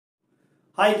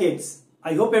Hi kids,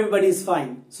 I hope everybody is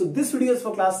fine. So this video is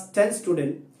for class 10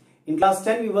 student. In class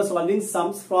 10 we were solving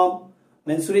sums from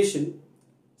mensuration,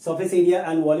 surface area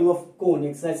and volume of cone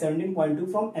exercise 17.2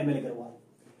 from M L Aggarwal.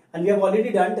 And we have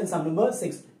already done till sum number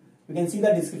 6. You can see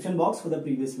the description box for the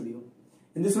previous video.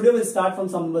 In this video we will start from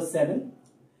sum number 7.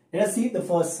 Let us see the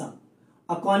first sum.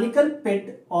 A conical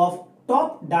pit of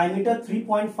top diameter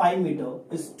 3.5 meter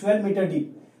is 12 meter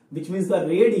deep, which means the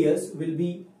radius will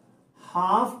be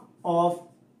half of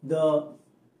the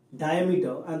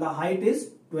diameter and the height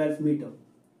is 12 meter.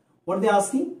 What they are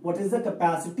asking? What is the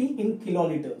capacity in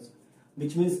kiloliters?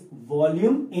 Which means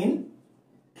volume in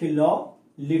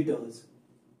kiloliters.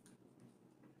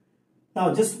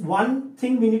 Now just one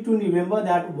thing we need to remember,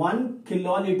 that 1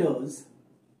 kiloliters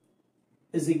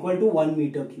is equal to 1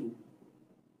 meter cube.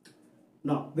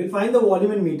 Now we'll find the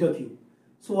volume in meter cube.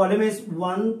 So volume is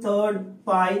 1/3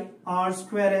 pi r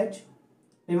square h.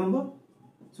 Remember?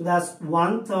 So that's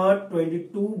 1/3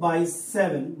 22 by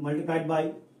 7 multiplied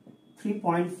by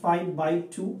 3.5 by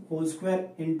 2 whole square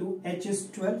into h is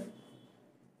 12.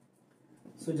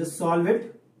 So just solve it.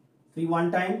 3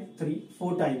 1 time, 3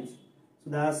 4 times.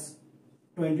 So that's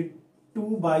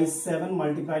 22 by 7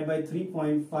 multiplied by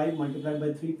 3.5 multiplied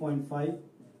by 3.5,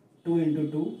 2 into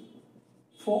 2,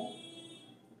 4.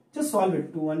 Just solve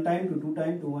it. 2 1 time, 2 2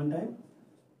 time, 2 1 time,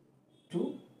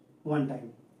 2 1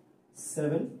 time.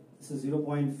 7. This is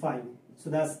 0.5. So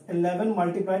that's 11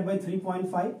 multiplied by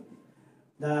 3.5.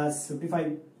 That's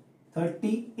 55.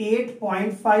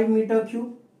 38.5 meter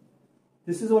cube.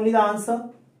 This is only the answer.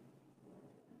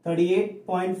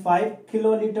 38.5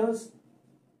 kiloliters.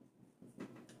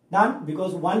 Done,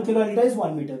 because 1 kiloliter is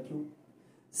 1 meter cube.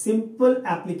 Simple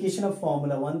application of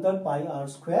formula 1/3 pi r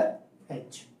square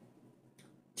h.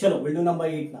 Chalo, we'll do number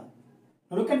 8 now.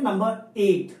 Now look at number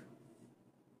 8.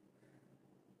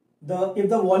 If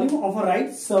the volume of a right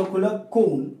circular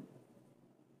cone,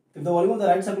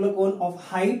 of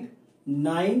height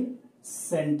 9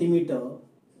 centimeter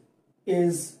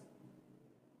is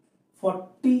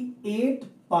 48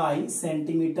 pi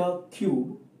centimeter cube,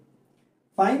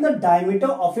 find the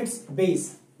diameter of its base.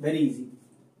 Very easy.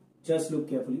 Just look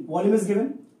carefully. Volume is given.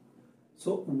 So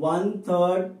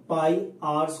 1/3 pi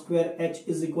r square h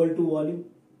is equal to volume.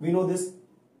 We know this.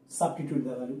 Substitute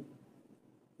the value.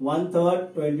 1/3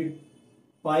 20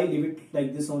 pi, leave it like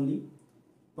this only,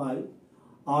 pi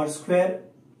r square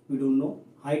we don't know,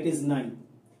 height is 9,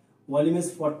 volume is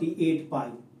 48 pi.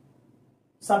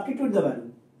 Substitute the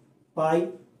value.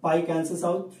 Pi cancels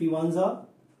out, 3 1s are,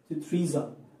 3 3s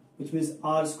are, which means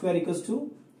r square equals to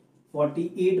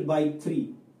 48 by 3.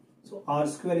 So r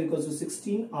square equals to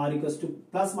 16, r equals to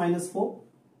plus minus 4.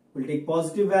 We'll take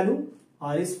positive value.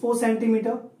 R is 4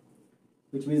 centimeter,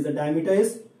 which means the diameter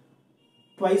is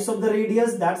twice of the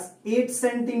radius, that's 8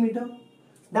 centimeter.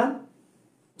 Done.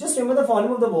 Just remember the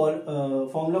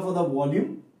formula for the volume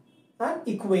and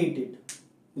equate it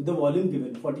with the volume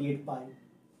given, 48 pi.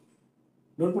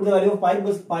 Don't put the value of pi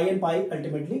because pi and pi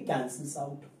ultimately cancels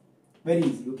out. Very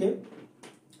easy, okay?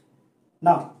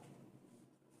 Now,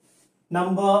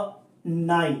 number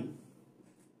 9.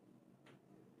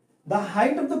 The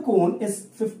height of the cone is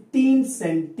 15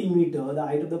 centimeter. The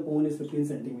height of the cone is 15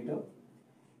 centimeter.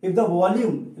 If the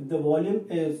volume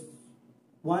is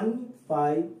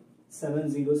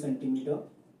 1570 centimeter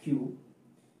cube,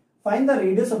 find the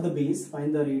radius of the base.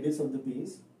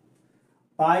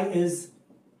 Pi is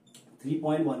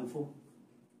 3.14.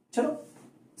 Chalo,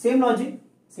 same logic,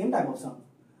 same type of sum.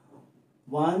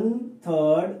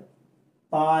 1/3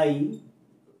 pi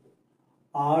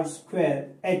r square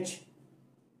h.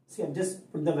 See, I've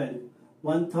just put the value.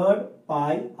 1/3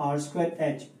 pi r square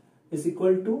h is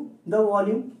equal to the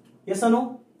volume. Yes or no?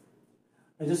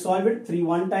 I just solve it. 3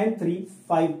 1 time, 3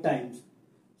 5 times.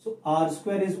 So r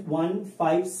square is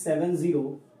 1570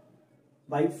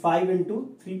 by 5 into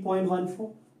 3.14.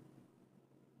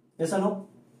 Yes or no?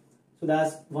 So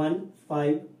that's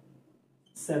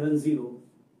 1570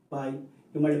 by,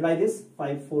 you multiply this,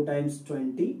 5 4 times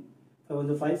 20, 5 1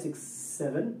 5 6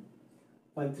 7,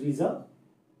 5 3s are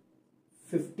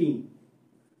 15.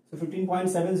 So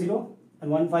 15.70 and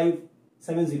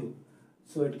 1570.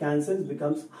 So it cancels,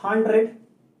 becomes 100.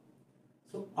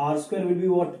 So r square will be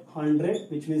what? 100,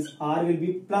 which means r will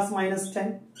be plus minus 10.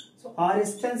 So r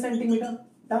is 10 centimeter.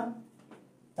 Done.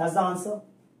 That's the answer.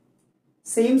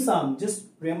 Same sum. Just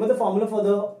remember the formula for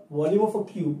the volume of a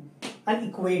cube and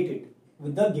equate it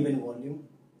with the given volume.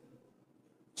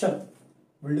 Chalo.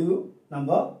 We'll do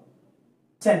number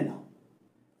 10 now.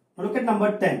 Now look at number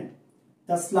 10.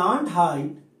 The slant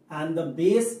height and the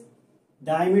base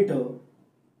diameter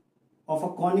of a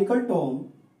conical dome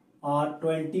are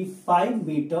 25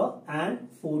 meter and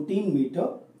 14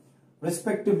 meter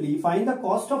respectively. Find the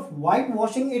cost of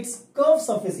whitewashing its curved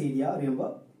surface area,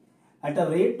 remember, at a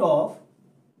rate of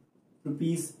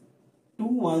rupees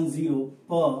 210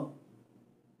 per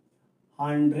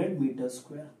 100 meters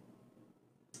square.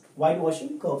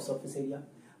 Whitewashing curved surface area.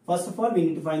 First of all, we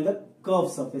need to find the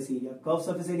curved surface area. Curved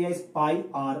surface area is pi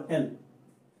RL.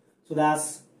 So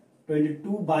that's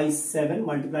 22 by 7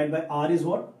 multiplied by R is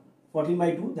what? 14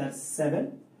 by 2, that's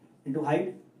 7 into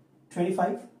height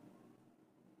 25.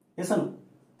 Yes or no?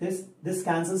 This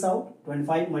cancels out.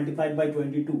 25 multiplied by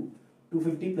 22.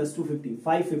 250 plus 250,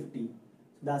 550.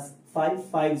 So that's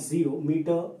 550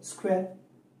 meter square.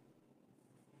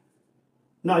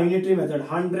 Now unitary method.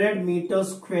 100 meter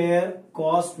square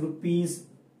cost rupees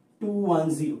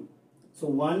 210. So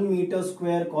 1 meter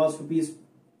square cost rupees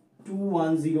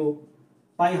 210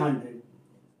 by 100.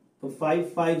 So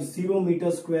 550 meter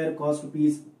square cost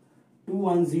rupees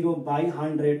 210 by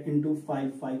 100 into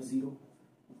 550.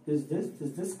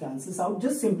 This cancels out.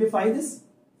 Just simplify this.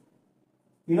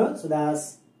 You know, so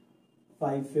that's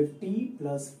 550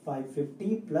 plus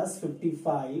 550 plus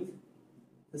 55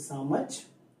 is how much?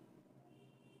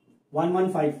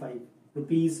 1155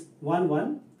 rupees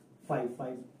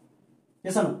 1155.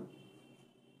 Yes or no?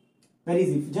 Very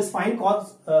easy. Just find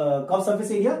curved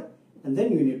surface area and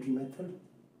then unitary method.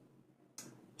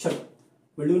 Sure.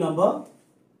 We'll do number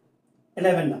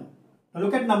 11 now. Now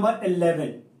look at number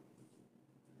 11.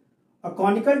 A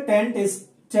conical tent is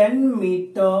 10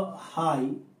 meter high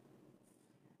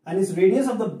and its radius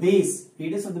of the base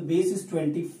is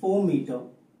 24 meter.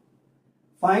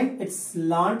 Find its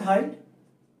slant height.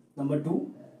 Number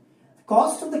 2.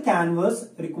 Cost of the canvas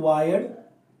required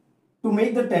to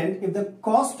make the tent if the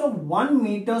cost of 1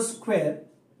 meter square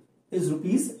is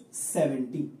rupees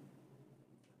 70.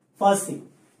 First thing,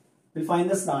 we'll find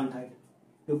the slant height.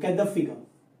 Look at the figure.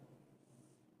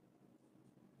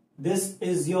 This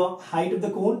is your height of the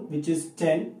cone, which is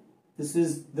 10. This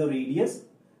is the radius.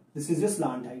 This is your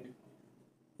slant height.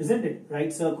 Isn't it?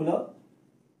 Right circular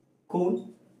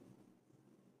cone.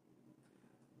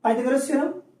 Pythagoras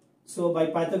theorem. So by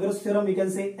Pythagoras theorem, we can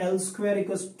say L square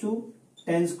equals to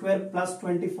 10 square plus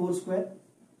 24 square.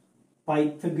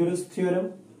 Pythagoras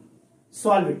theorem.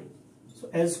 Solve it. So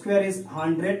L square is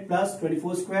 100 plus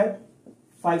 24 square,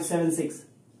 576.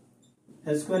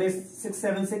 L square is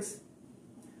 676.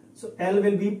 So L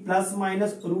will be plus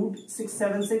minus root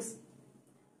 676.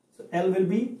 So L will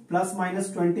be plus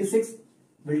minus 26.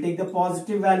 We'll take the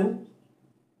positive value.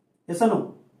 Yes or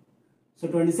no? So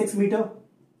 26 meter.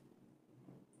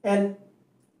 L.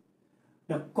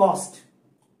 The cost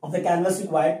of the canvas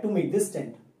required to make this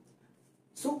tent.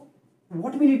 So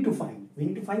what we need to find? We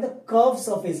need to find the curved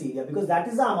surface area because that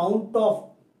is the amount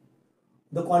of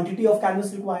the quantity of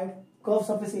canvas required. Curved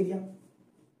surface area.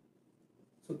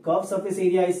 So curved surface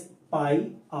area is pi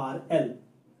RL.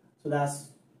 So that's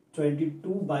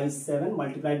 22 by 7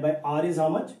 multiplied by R is how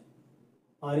much?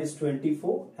 R is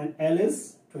 24 and L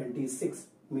is 26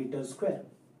 meters square.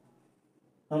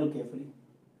 Now look carefully.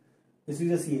 This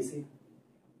is a CSA.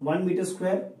 1 meter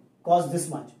square costs this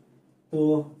much.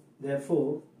 So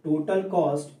therefore total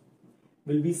cost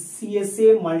will be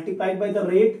CSA multiplied by the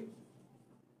rate,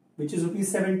 which is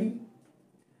rupees 70.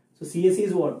 So CSA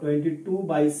is what? 22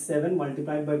 by 7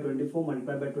 multiplied by 24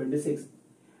 multiplied by 26.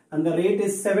 And the rate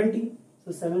is 70.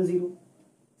 So 70.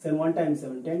 7 1 times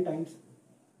 7, 10 times.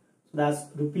 So that's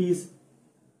rupees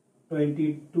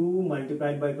 22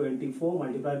 multiplied by 24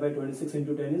 multiplied by 26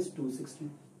 into 10 is 260.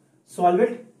 Solve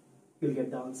it. You'll get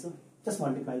the answer. Just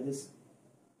multiply this.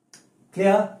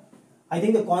 Clear? I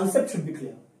think the concept should be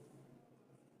clear.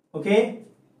 Okay?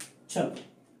 Chalo.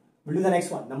 We'll do the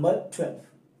next one. Number 12.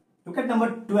 Look at number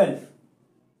 12.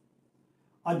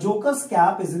 A joker's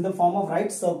cap is in the form of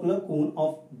right circular cone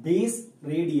of base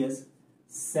radius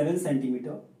 7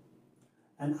 centimeter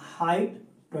and height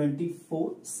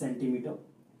 24 centimeter.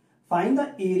 Find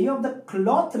the area of the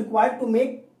cloth required to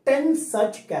make 10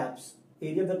 such caps.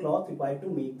 Area of the cloth required to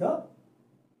make the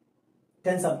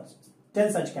 10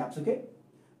 such caps, okay?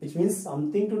 Which means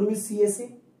something to do with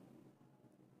CSA.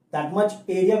 That much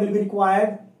area will be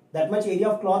required. That much area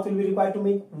of cloth will be required to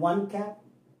make one cap.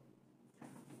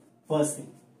 First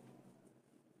thing.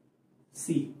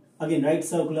 See, again, right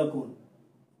circular cone.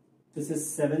 This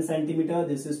is 7 centimeter.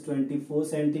 This is 24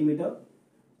 centimeter.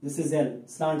 This is L,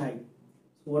 slant height.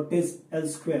 So what is L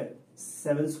square?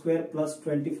 7 square plus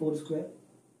 24 square.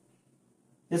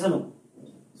 Yes or no?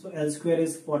 So L square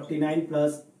is 49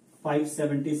 plus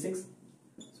 576.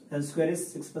 So L square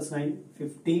is 6 plus 9,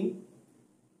 15.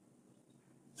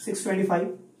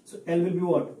 625. So L will be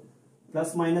what?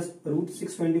 plus minus root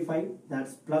 625,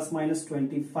 that's plus minus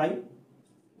 25.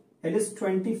 It is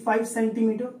 25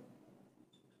 centimeter.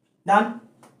 Done.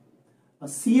 A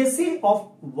CSA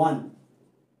of 1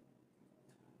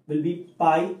 will be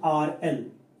pi RL.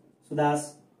 So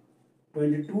that's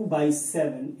 22 by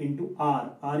 7 into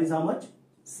R. R is how much?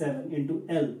 7 into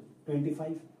L,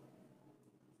 25.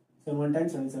 7 one time,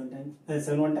 7 7 times.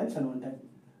 7 one time, 7 one time.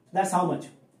 That's how much?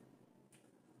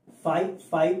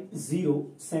 550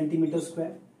 centimeter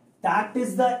square. That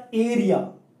is the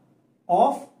area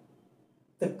of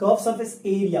the curved surface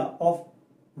area of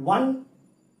one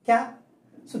cap.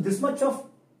 So this much of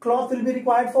cloth will be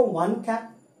required for one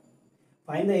cap.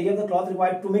 Find the area of the cloth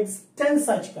required to make 10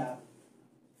 such cap.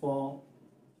 For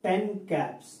 10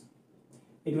 caps,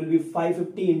 it will be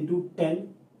 550 into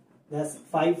 10. That's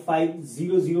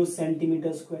 5500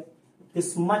 centimeter square.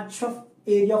 This much of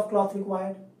area of cloth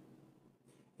required.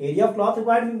 Area of cloth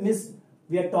required means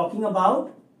we are talking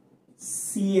about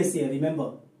CSA.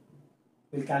 Remember,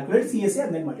 we'll calculate CSA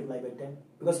and then multiply by 10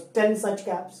 because 10 such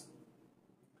caps.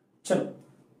 Chalo,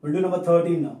 we'll do number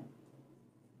 13 now.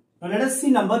 Now let us see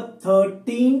number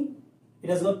 13. It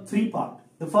has got 3 parts.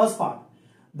 The first part,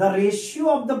 the ratio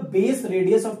of the base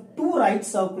radius of 2 right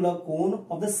circular cone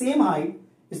of the same height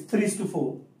is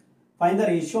 3:4. Find the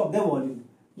ratio of their volume.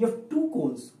 You have 2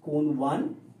 cones, cone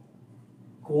 1,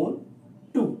 cone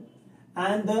 2,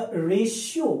 and the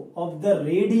ratio of the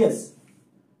radius,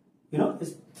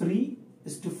 is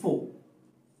 3:4,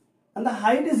 and the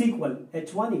height is equal.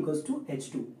 H1 equals to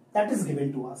H2. That is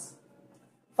given to us.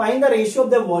 Find the ratio of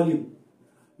the volume.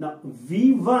 Now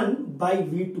V1 by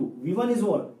V2. V1 is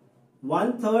what?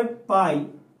 1/3 pi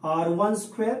R1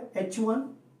 square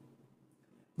H1.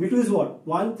 V2 is what?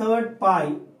 1/3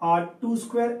 pi R2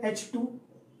 square H2.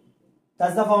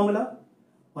 That's the formula.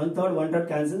 1/3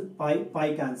 cancels,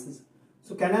 pi cancels.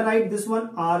 So can I write this one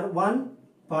R1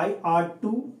 pi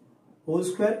R2 whole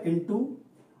square into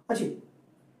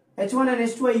H1 and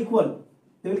H2 are equal.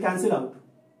 They will cancel out.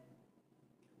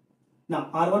 Now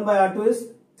R1 by R2 is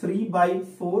 3 by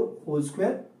 4 whole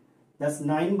square. That's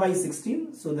 9 by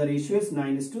 16. So the ratio is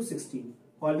 9:16.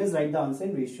 Always write the answer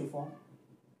in ratio form.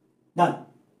 Done.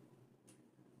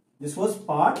 This was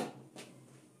part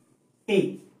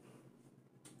A.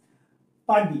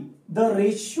 Part B. The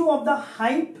ratio of the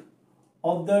height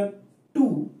of the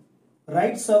 2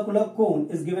 right circular cone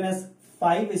is given as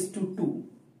 5:2,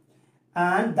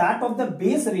 and that of the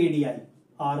base radii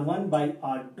R1 by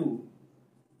R2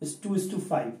 is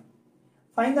 2:5.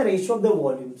 Find the ratio of the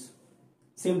volumes.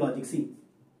 Same logic, see.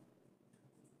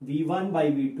 V1 by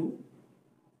V2,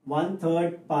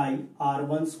 1/3 pi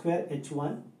R1 square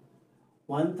H1,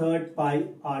 1/3 pi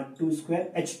R2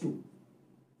 square H2.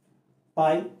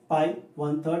 Pi,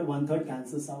 1/3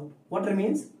 cancels out. What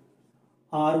remains?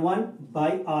 R1 by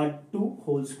R2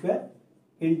 whole square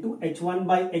into H1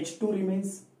 by H2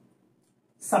 remains.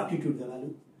 Substitute the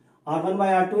value. R1 by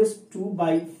R2 is 2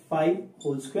 by 5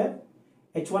 whole square.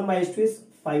 H1 by H2 is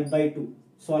 5 by 2.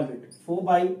 Solve it. 4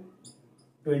 by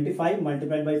 25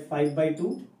 multiplied by 5 by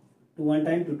 2. 2 one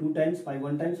time, 2 times, 5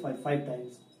 one times, 5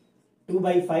 times. 2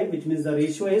 by 5, which means the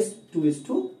ratio is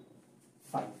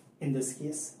 2:5 in this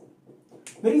case.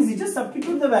 Very easy, just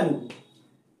substitute the value.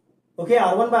 Okay,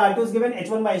 R1 by R2 is given,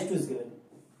 H1 by H2 is given.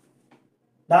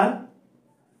 Done.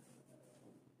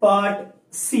 Part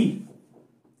C.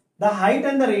 The height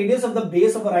and the radius of the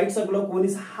base of a right circular cone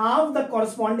is half the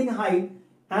corresponding height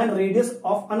and radius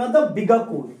of another bigger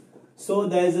cone. So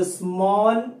there is a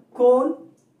small cone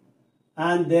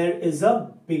and there is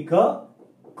a bigger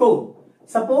cone.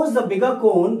 Suppose the bigger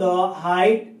cone, the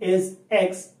height is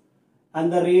X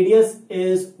and the radius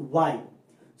is Y.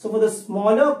 So for the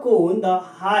smaller cone, the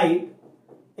height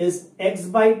is X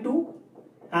by 2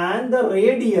 and the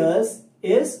radius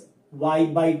is Y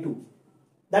by 2.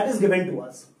 That is given to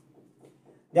us.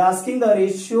 They are asking the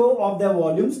ratio of their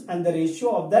volumes and the ratio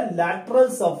of the lateral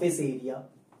surface area.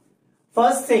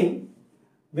 First thing,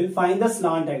 we'll find the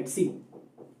slant height. See,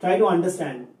 try to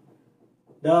understand.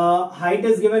 The height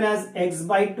is given as X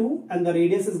by 2 and the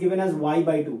radius is given as Y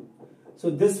by 2. So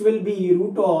this will be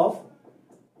root of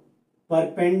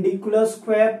perpendicular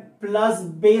square plus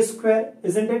base square,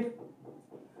 isn't it?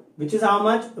 Which is how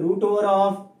much? Root over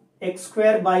of X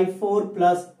square by 4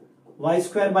 plus Y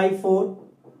square by 4.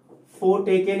 4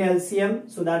 taken LCM,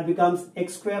 so that becomes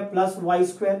X square plus Y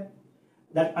square.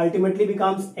 That ultimately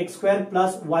becomes X square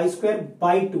plus Y square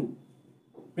by 2.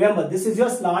 Remember, this is your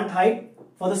slant height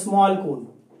for the small cone.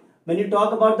 When you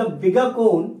talk about the bigger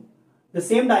cone, the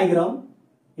same diagram,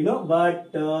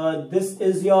 but this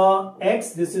is your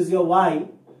X, this is your Y.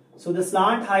 So the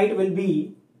slant height will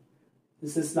be,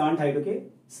 this is slant height, okay?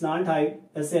 Slant height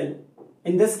SL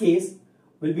in this case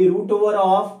will be root over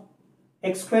of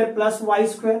x square plus y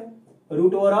square.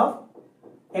 Root over of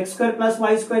x square plus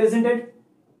y square, isn't it?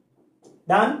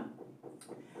 Done.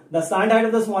 The slant height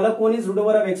of the smaller cone is root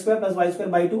over of x square plus y square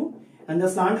by 2, and the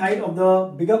slant height of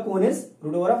the bigger cone is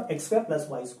root over of x square plus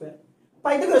y square.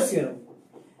 Pythagoras theorem.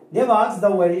 They have asked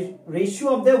the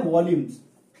ratio of their volumes.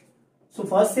 So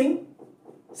first thing,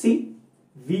 see,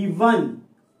 V1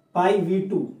 pi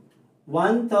V2,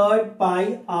 1/3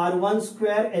 pi R1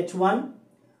 square H1,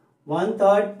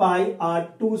 1/3 pi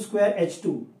R2 square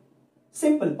H2.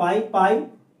 Simple, pi,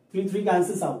 3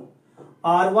 cancels out.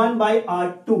 R1 by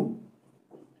R2.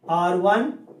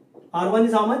 R1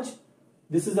 is how much?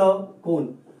 This is a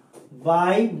cone.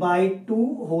 Y by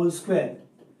 2 whole square.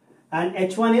 And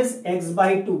H1 is x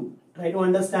by 2. Try to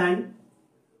understand.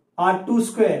 R2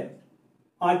 square.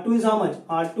 R2 is how much?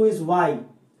 R2 is y.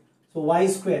 So y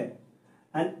square.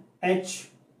 And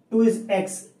H2 is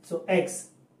x. So x.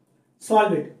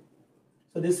 Solve it.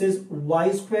 So this is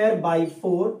y square by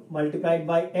 4 multiplied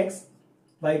by x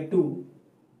by 2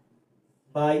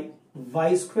 by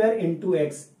y square into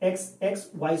x. X,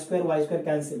 y square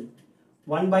cancel.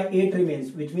 1 by 8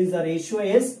 remains, which means the ratio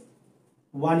is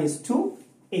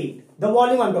 1:8. The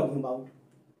volume I'm talking about.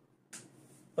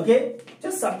 Okay,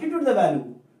 just substitute the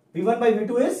value. V1 by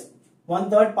V2 is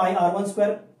 1/3 pi R1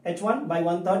 square H1 by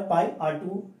 1/3 pi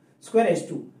R2 square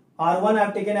H2. R1 I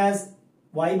have taken as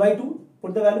y by 2.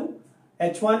 Put the value.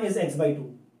 H1 is x by 2.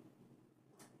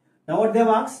 Now what they have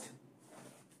asked?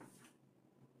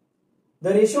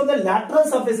 The ratio of the lateral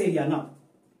surface area now,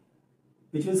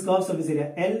 which means curved surface area,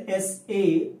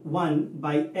 LSA1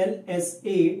 by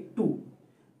LSA2.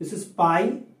 This is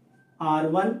pi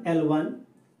R1 L1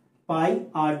 pi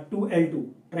R2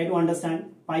 L2. Try to understand.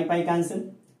 Pi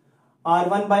cancel.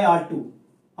 R1 by R2.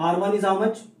 R1 is how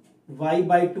much? Y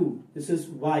by 2. This is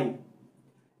y.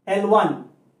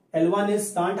 L1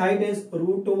 is slant height is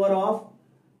root over of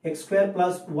x square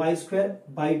plus y square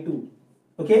by 2.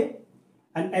 Okay?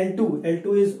 And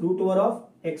L2 is root over of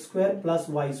x square plus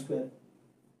y square.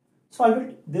 Solve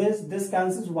it. This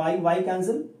cancels, y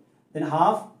cancel. Then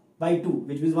half by 2,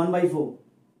 which is 1 by 4.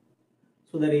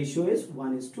 So the ratio is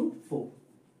 1:4.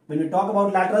 When we talk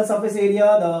about lateral surface area,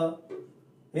 the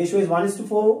ratio is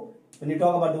 1:4. When you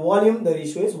talk about the volume, the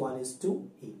ratio is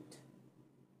 1:8.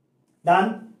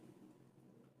 Done?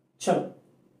 Chalo.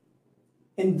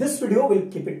 In this video, we'll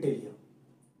keep it till here.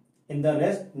 In the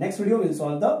next video, we'll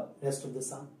solve the rest of the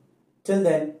sum. Till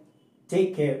then,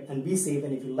 take care and be safe.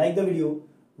 And if you like the video,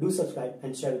 do subscribe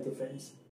and share with your friends.